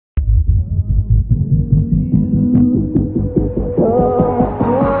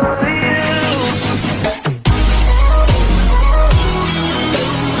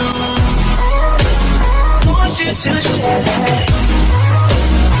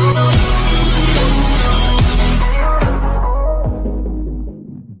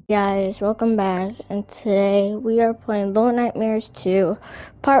Guys, welcome back, and today we are playing Nightmares 2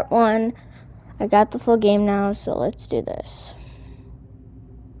 Part 1. I got the full game now, so let's do this.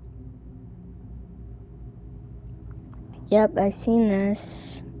 Yep, I seen this.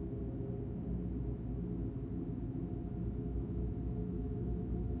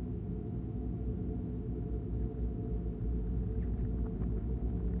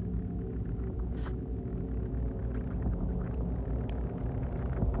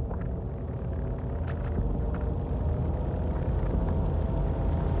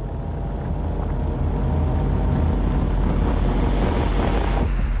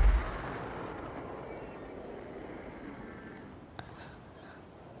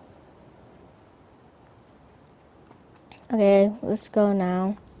 Okay, let's go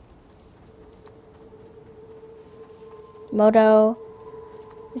now. Moto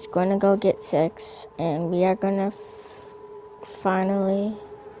is going to go get 6, and we are going to finally...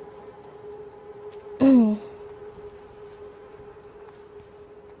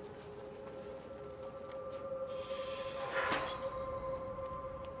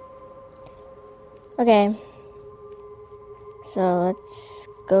 Okay, so let's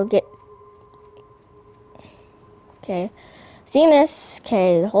go get... Okay, seeing this,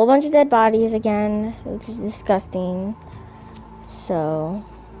 okay, a whole bunch of dead bodies again, which is disgusting. So...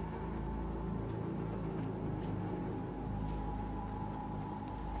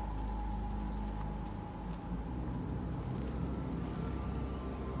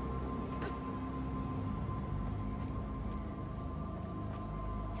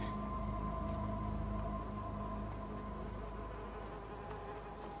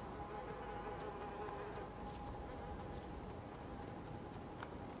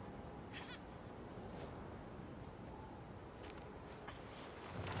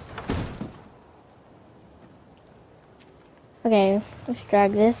 Okay, let's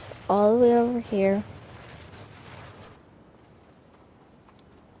drag this all the way over here.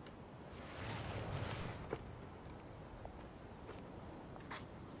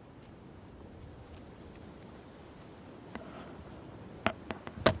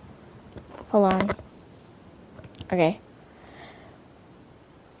 Hold on. Okay.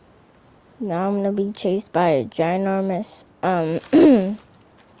 Now I'm gonna be chased by a ginormous,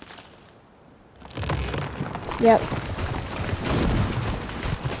 Yep.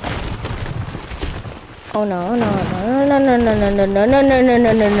 Oh no, no.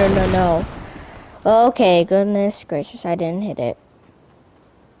 Okay, goodness gracious, I didn't hit it.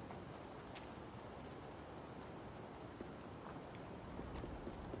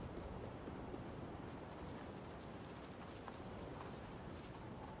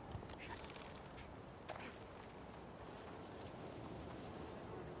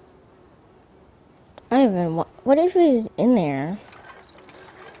 I don't even what if he's in there?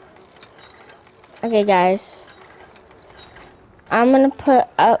 Okay, guys. I'm gonna put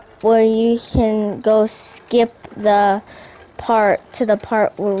up where you can go skip the part to the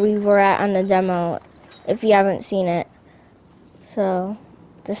part where we were at on the demo if you haven't seen it. So,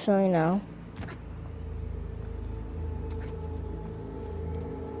 just so you know.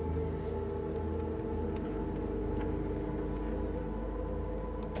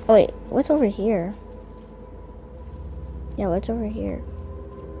 Oh wait, what's over here? Yeah, what's over here?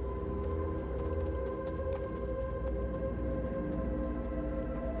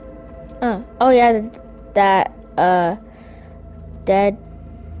 Oh yeah, that dead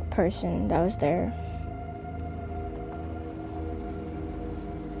person that was there.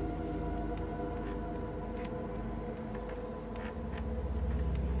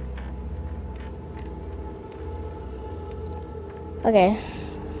 Okay.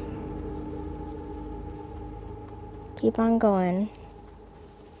 Keep on going.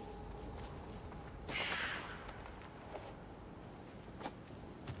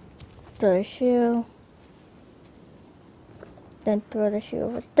 Throw the shoe. Then throw the shoe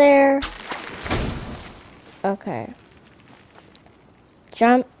over there. Okay.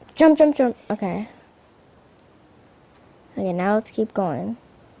 Jump. Okay. Okay, now let's keep going.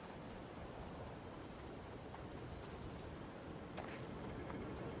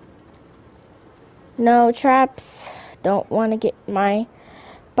 No traps. Don't want to get my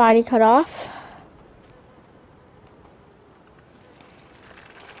body cut off.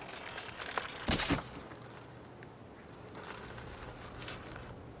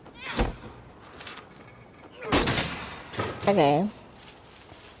 Okay.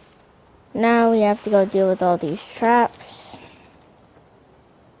 Now we have to go deal with all these traps.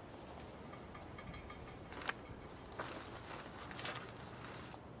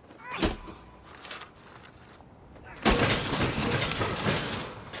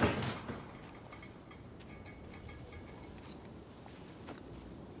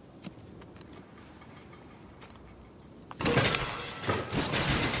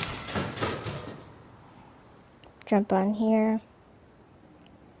 Jump on here.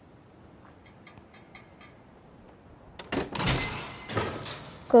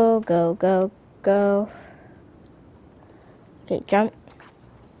 Go, go, go, go. Okay, jump.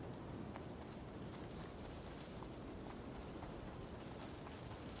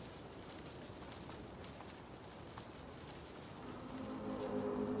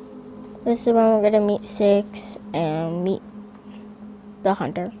 This is when we're gonna meet 6 and meet the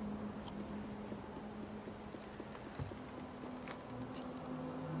hunter.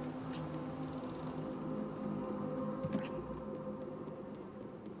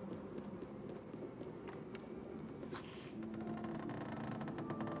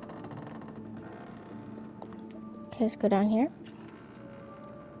 Okay, let's go down here.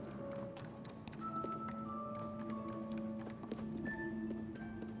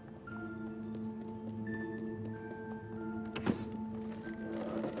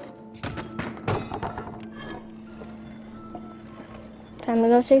 Time to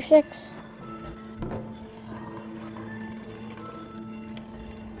go save 6.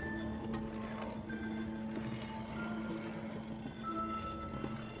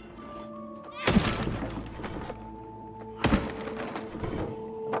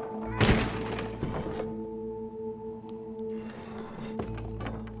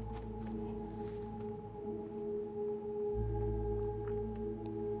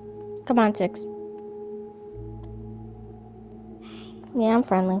 Come on, 6. Yeah, I'm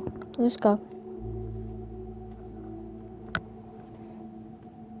friendly. Let's go.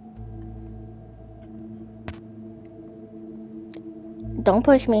 Don't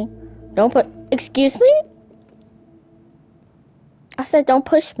push me. Don't put. Excuse me? I said don't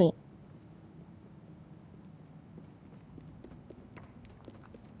push me.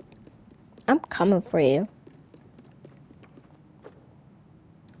 I'm coming for you.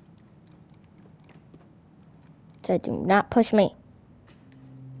 So do not push me.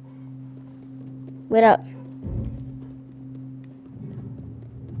 Wait up.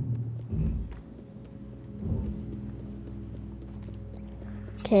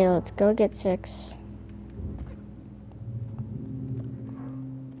 Okay, let's go get 6.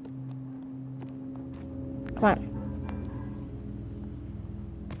 Come on.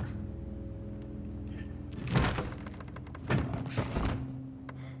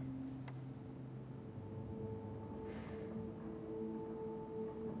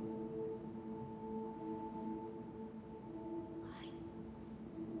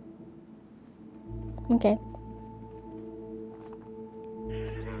 Okay.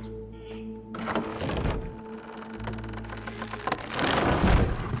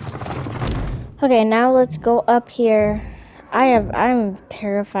 Okay, now let's go up here. I'm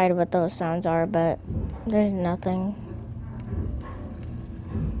terrified what those sounds are, but there's nothing.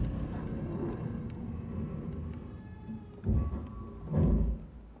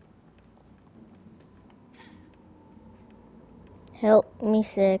 Help me,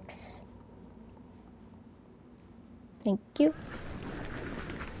 6. Thank you.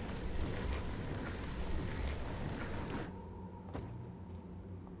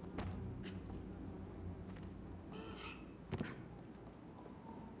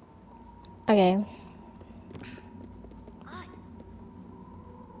 Okay.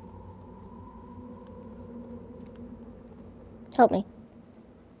 Help me.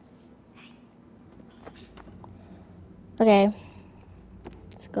 Okay.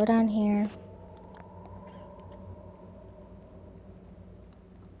 Let's go down here.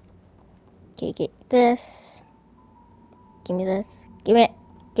 Okay, get this. Give me this. Give it.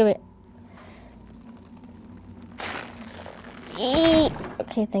 Give it.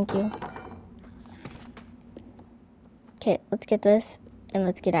 Okay, thank you. Okay, let's get this and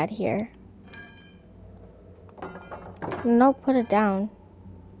let's get out of here. No, put it down.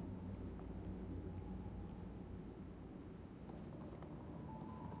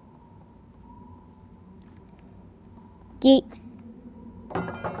 Yeet.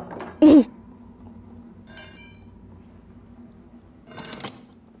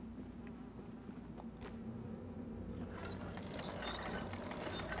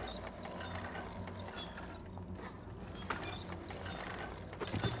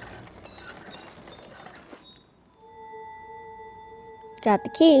 Got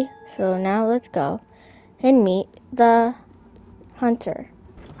the key, so now let's go and meet the hunter.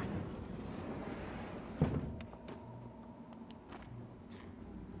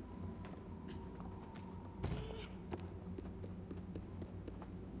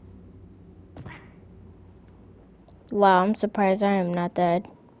 Wow, I'm surprised I am not dead.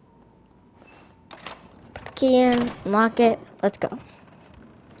 Put the key in, lock it, let's go.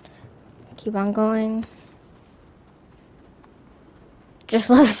 Keep on going. Just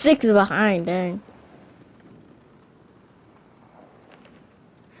left 6 behind, dang.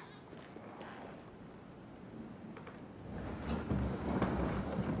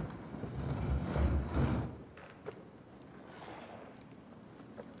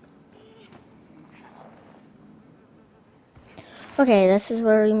 Okay, this is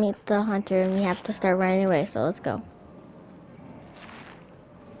where we meet the hunter and we have to start running away, so let's go.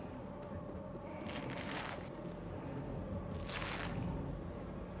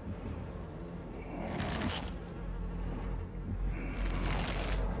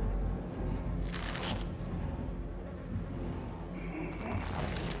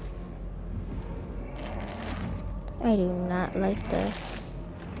 I do not like this.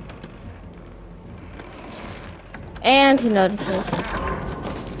 And he notices.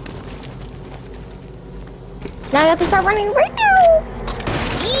 Now I have to start running right now!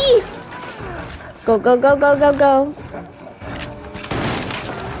 Eee! Go, go, go, go, go, go.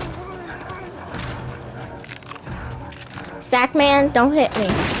 Sackman, don't hit me.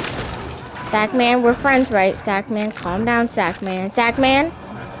 Sackman, we're friends, right? Sackman, calm down, Sackman. Sackman?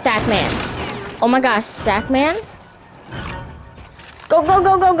 Sackman. Oh my gosh, Sackman? Go, go,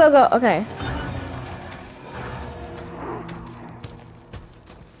 go, go, go, go. Okay.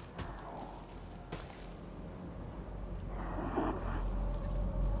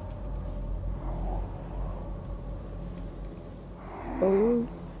 Ooh.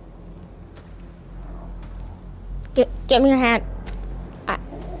 Get me your hand.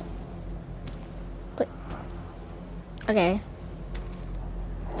 Okay.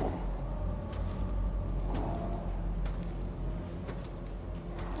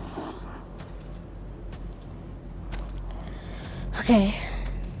 Okay.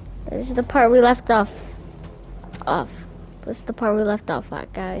 This is the part we left off. This is the part we left off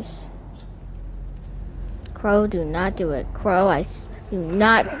at, guys. Crow, do not do it. Crow, do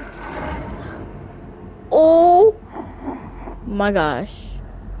not. Oh my gosh.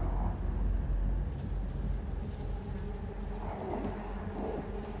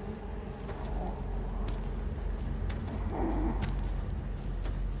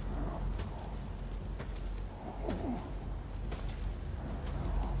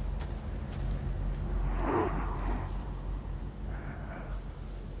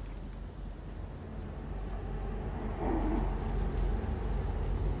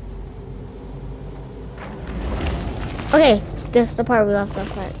 Okay, this is the part we left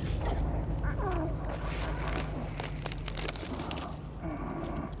off at.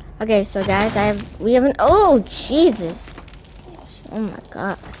 Okay, so guys, we haven't. Oh Jesus! Oh my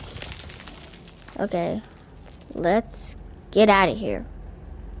gosh. Okay, let's get out of here.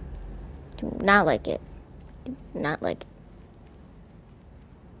 Do not like it. Do not like it.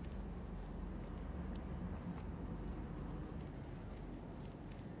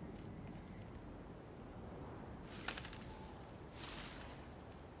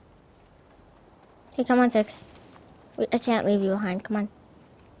 Hey, come on, 6. I can't leave you behind. Come on.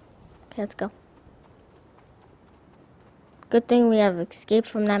 Okay, let's go. Good thing we have escaped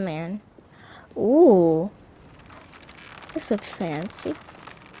from that man. Ooh. This looks fancy.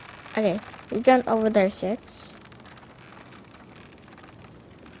 Okay, you jump over there, 6.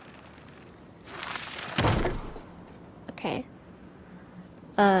 Okay.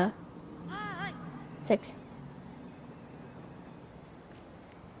 6.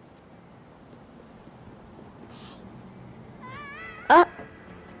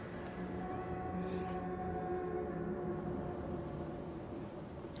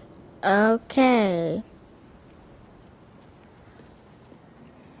 Okay.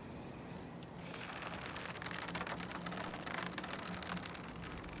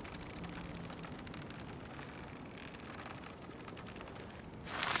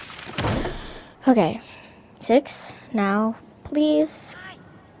 Okay. 6. Now, please.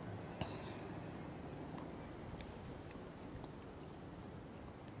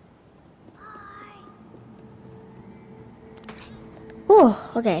 Ooh,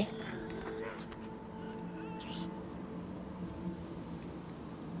 okay.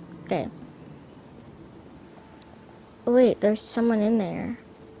 Okay. Oh, wait, there's someone in there.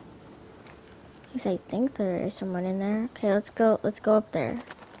 At least I think there is someone in there. Okay, let's go up there.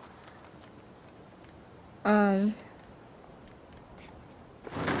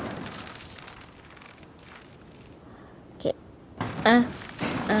 Okay.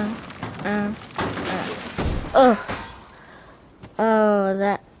 Oh,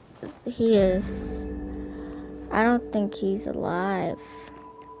 that he is. I don't think he's alive.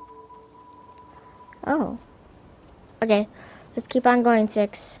 Oh. Okay, let's keep on going,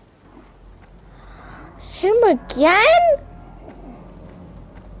 6. Him again?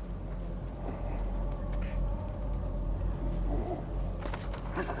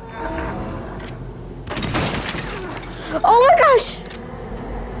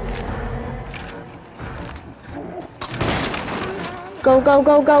 Go, go,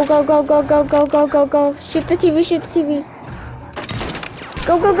 go, go, go, go, go, go, go, go, go, go. Shoot the TV, shoot the TV.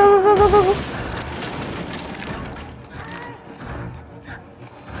 Go, go, go, go, go, go, go, go.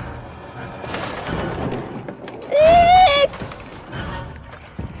 Six.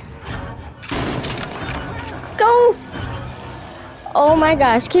 Go. Oh my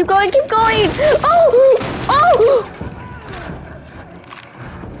gosh, keep going, keep going. Oh, oh.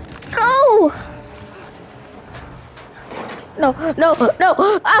 Go. No, no, no.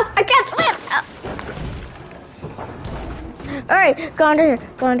 Ah, I can't swim. Ah. All right, go under here,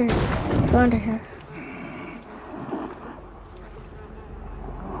 go under here, go under here.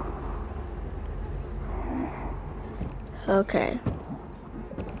 Okay.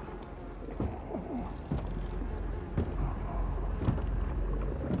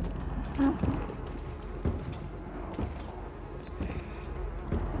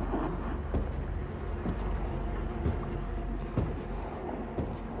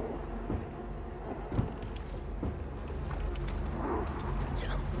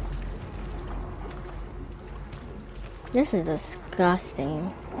 This is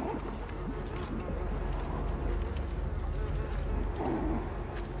disgusting.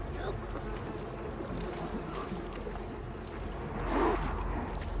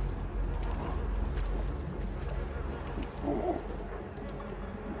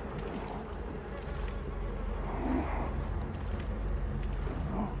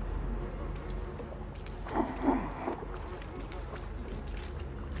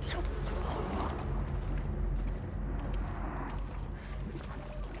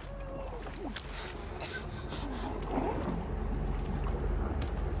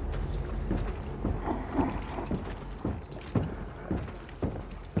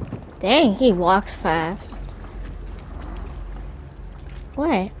 Dang, he walks fast.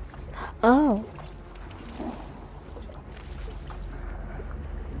 What? Oh.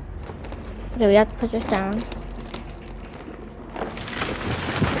 Okay, we have to put this down.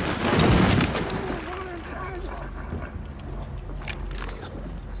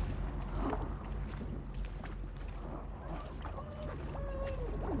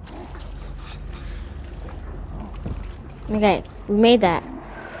 Okay, we made that.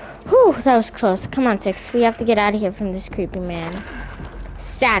 Whew, that was close. Come on, 6. We have to get out of here from this creepy man.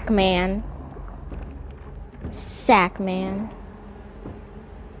 Sack man. Sack man.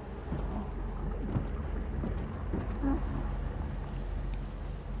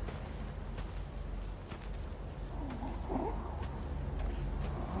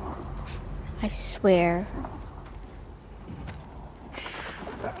 I swear.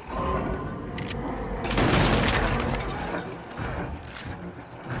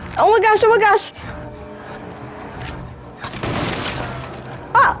 Oh my gosh, oh my gosh!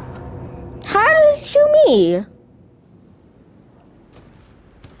 Oh! How did it shoot me?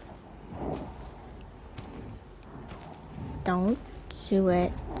 Don't do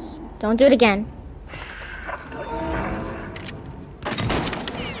it. Don't do it again.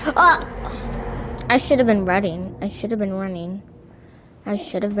 Oh! I should have been running. I should have been running. I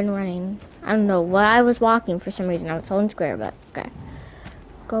should have been running. I don't know why I was walking for some reason. I was holding square, but okay.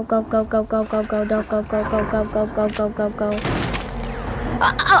 Go, go, go, go, go, go, go, go, go, go, go, go, go, go, go, go, go.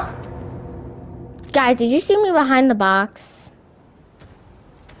 Oh! Guys, did you see me behind the box?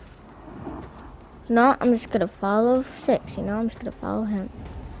 No, I'm just gonna follow 6, you know? I'm just gonna follow him.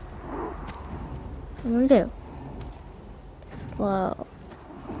 What I'm gonna do. Slow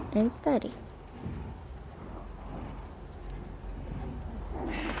and steady.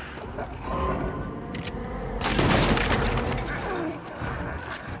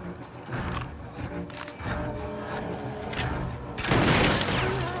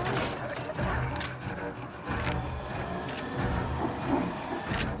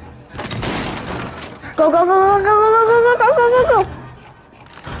 Go, go, go, go, go, go, go, go, go, go, go, go.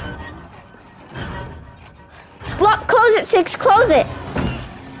 Lock, close it, 6, close it.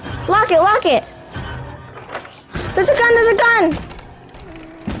 Lock it, lock it. There's a gun, there's a gun.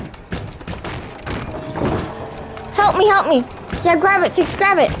 Help me, help me. Yeah, grab it, 6,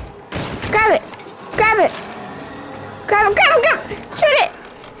 grab it. Grab it, grab it. Grab it, grab it, grab it. Shoot it.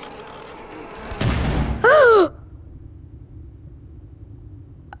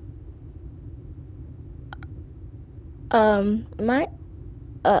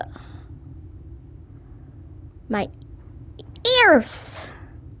 My ears.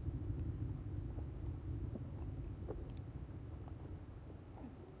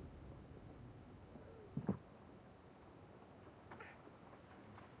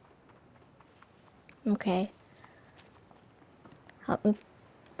 Okay. Help me.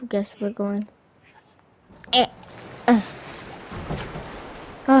 I guess we're going.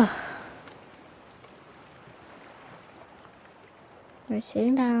 We're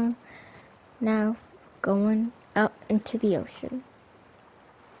sitting down. Now going out into the ocean.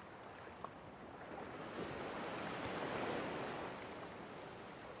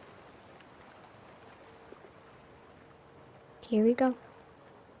 Here we go.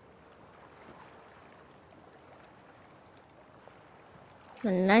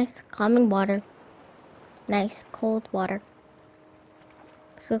 Nice calming water. Nice cold water.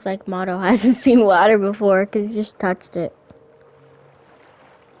 Looks like Motto hasn't seen water before because he just touched it.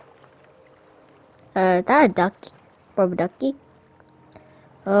 Is that a duck? Rubber ducky?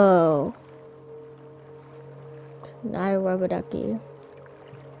 Oh. Not a rubber ducky.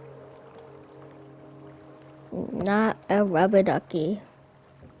 Not a rubber ducky.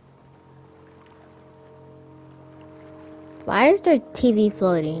 Why is there TV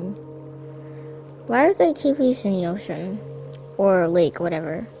floating? Why are there TVs in the ocean? Or lake,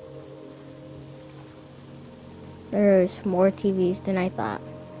 whatever. There's more TVs than I thought.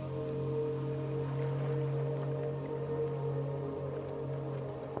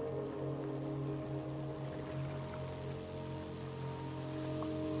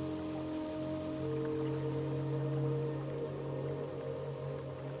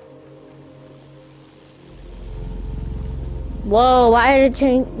 Whoa, why did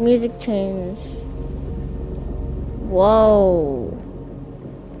the music change? Whoa.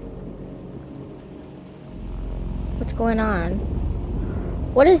 What's going on?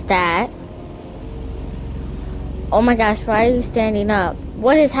 What is that? Oh my gosh, why are you standing up?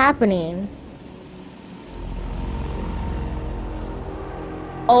 What is happening?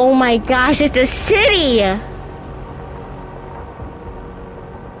 Oh my gosh, it's a city!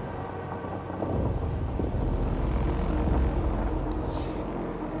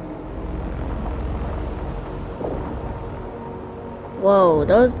 Whoa,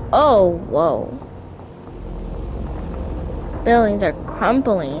 those, oh, whoa. Buildings are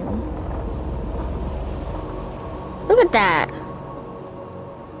crumbling. Look at that.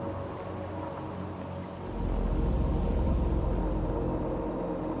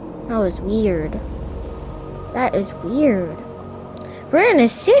 That was weird. That is weird. We're in a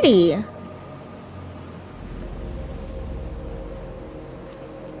city.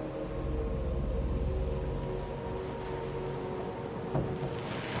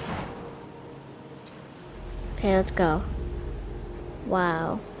 Okay, let's go.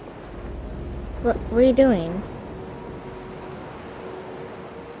 Wow. What are you doing?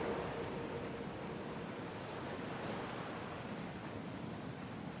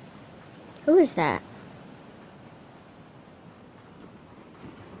 Who is that?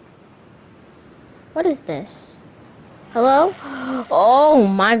 What is this? Hello? Oh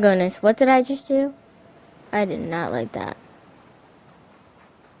my goodness, what did I just do? I did not like that.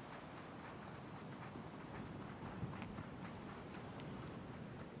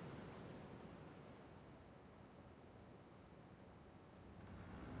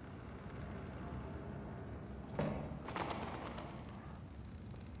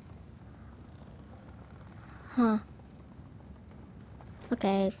 Huh.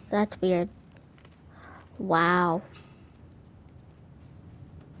 Okay, that's weird. Wow.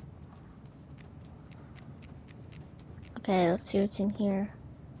 Okay, let's see what's in here.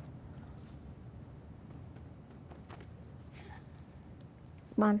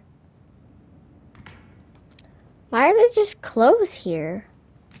 Come on. Why are they just closed here?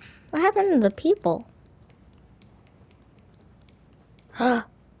 What happened to the people? Huh.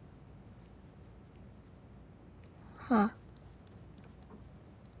 Huh.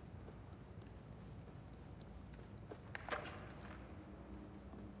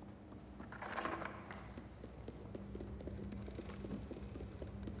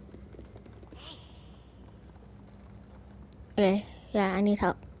 Okay, yeah, I need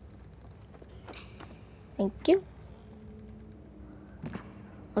help. Thank you.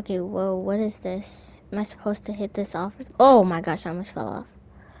 Okay, whoa, what is this? Am I supposed to hit this off? Oh my gosh, I almost fell off.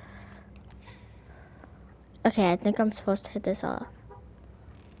 Okay, I think I'm supposed to hit this off.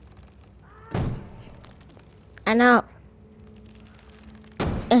 I know.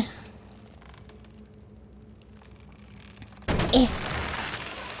 Eh. Eh.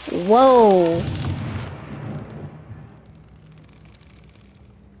 Whoa.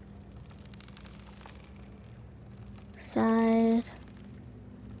 Side.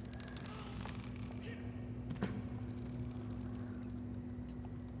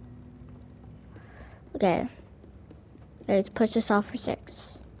 Okay. Let's push this off for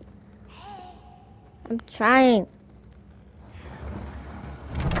 6. I'm trying.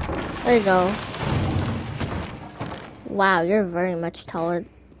 There you go. Wow, you're very much taller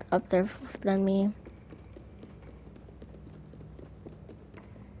up there than me.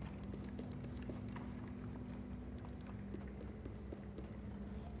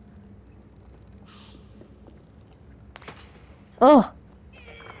 Oh.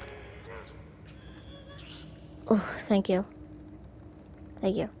 Oh, thank you.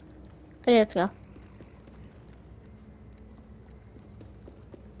 Thank you. Okay, let's go.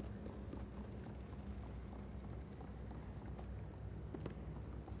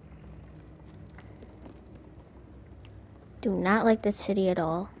 Do not like the city at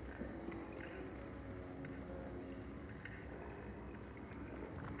all.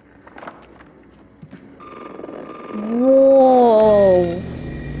 Whoa.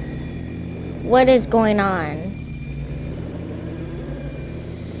 What is going on?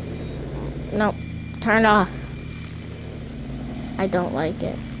 Nope. Turn off. I don't like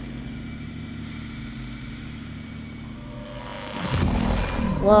it.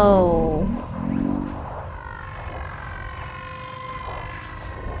 Whoa.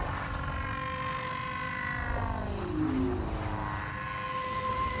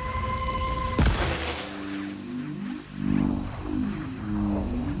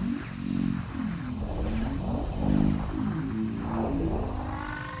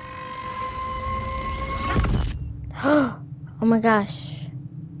 Oh my gosh.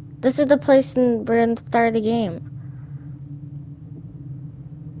 This is the place we're gonna start the game.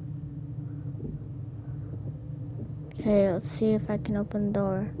 Okay, let's see if I can open the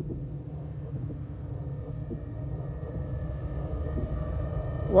door.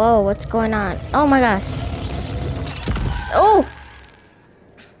 Whoa, what's going on? Oh my gosh. Oh!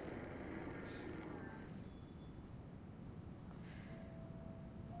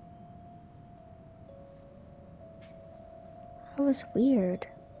 That was weird.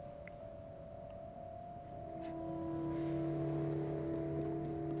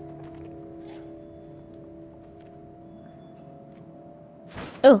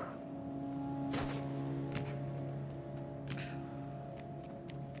 Oh.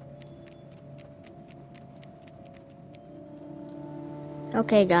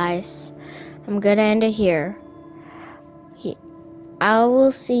 Okay, guys. I'm gonna end it here. I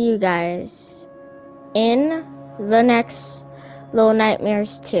will see you guys in the next Little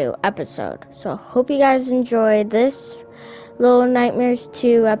Nightmares 2 episode. So, hope you guys enjoyed this Little Nightmares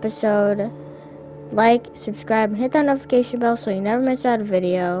 2 episode. Like, subscribe, and hit that notification bell so you never miss out a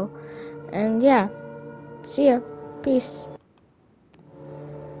video. And yeah, see ya. Peace.